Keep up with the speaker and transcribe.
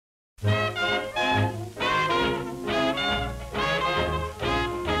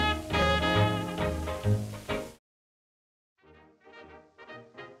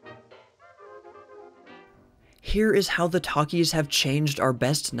Here is how the talkies have changed our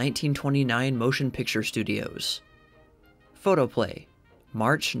best 1929 motion picture studios. Photoplay,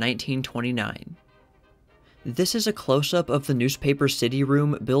 March 1929. This is a close-up of the Newspaper City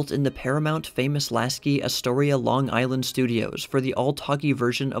room built in the Paramount Famous Lasky Astoria Long Island studios for the all-talkie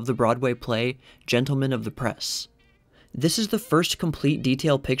version of the Broadway play Gentlemen of the Press. This is the first complete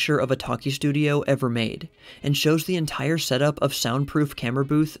detail picture of a talkie studio ever made, and shows the entire setup of soundproof camera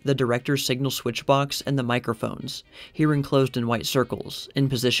booth, the director's signal switch box, and the microphones, here enclosed in white circles, in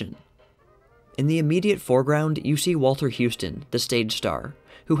position. In the immediate foreground, you see Walter Houston, the stage star,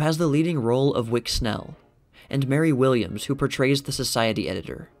 who has the leading role of Wick Snell, and Mary Williams, who portrays the society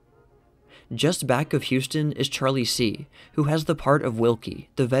editor. Just back of Houston is Charlie C., who has the part of Wilkie,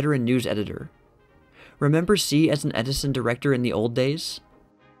 the veteran news editor. Remember C as an Edison director in the old days?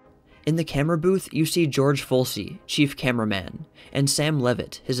 In the camera booth, you see George Folsey, chief cameraman, and Sam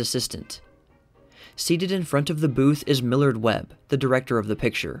Levitt, his assistant. Seated in front of the booth is Millard Webb, the director of the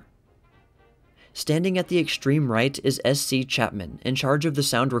picture. Standing at the extreme right is S.C. Chapman, in charge of the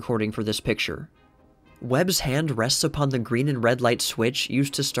sound recording for this picture. Webb's hand rests upon the green and red light switch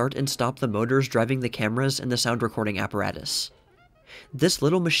used to start and stop the motors driving the cameras and the sound recording apparatus. This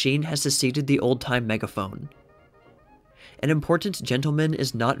little machine has succeeded the old-time megaphone. An important gentleman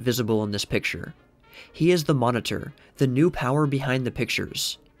is not visible in this picture. He is the monitor, the new power behind the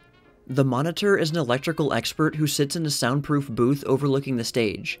pictures. The monitor is an electrical expert who sits in a soundproof booth overlooking the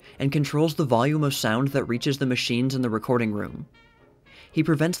stage, and controls the volume of sound that reaches the machines in the recording room. He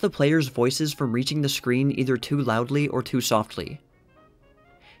prevents the players' voices from reaching the screen either too loudly or too softly.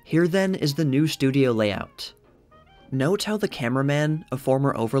 Here then is the new studio layout. Note how the cameraman, a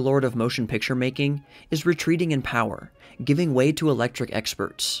former overlord of motion picture making, is retreating in power, giving way to electric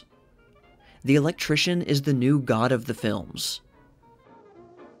experts. The electrician is the new god of the films.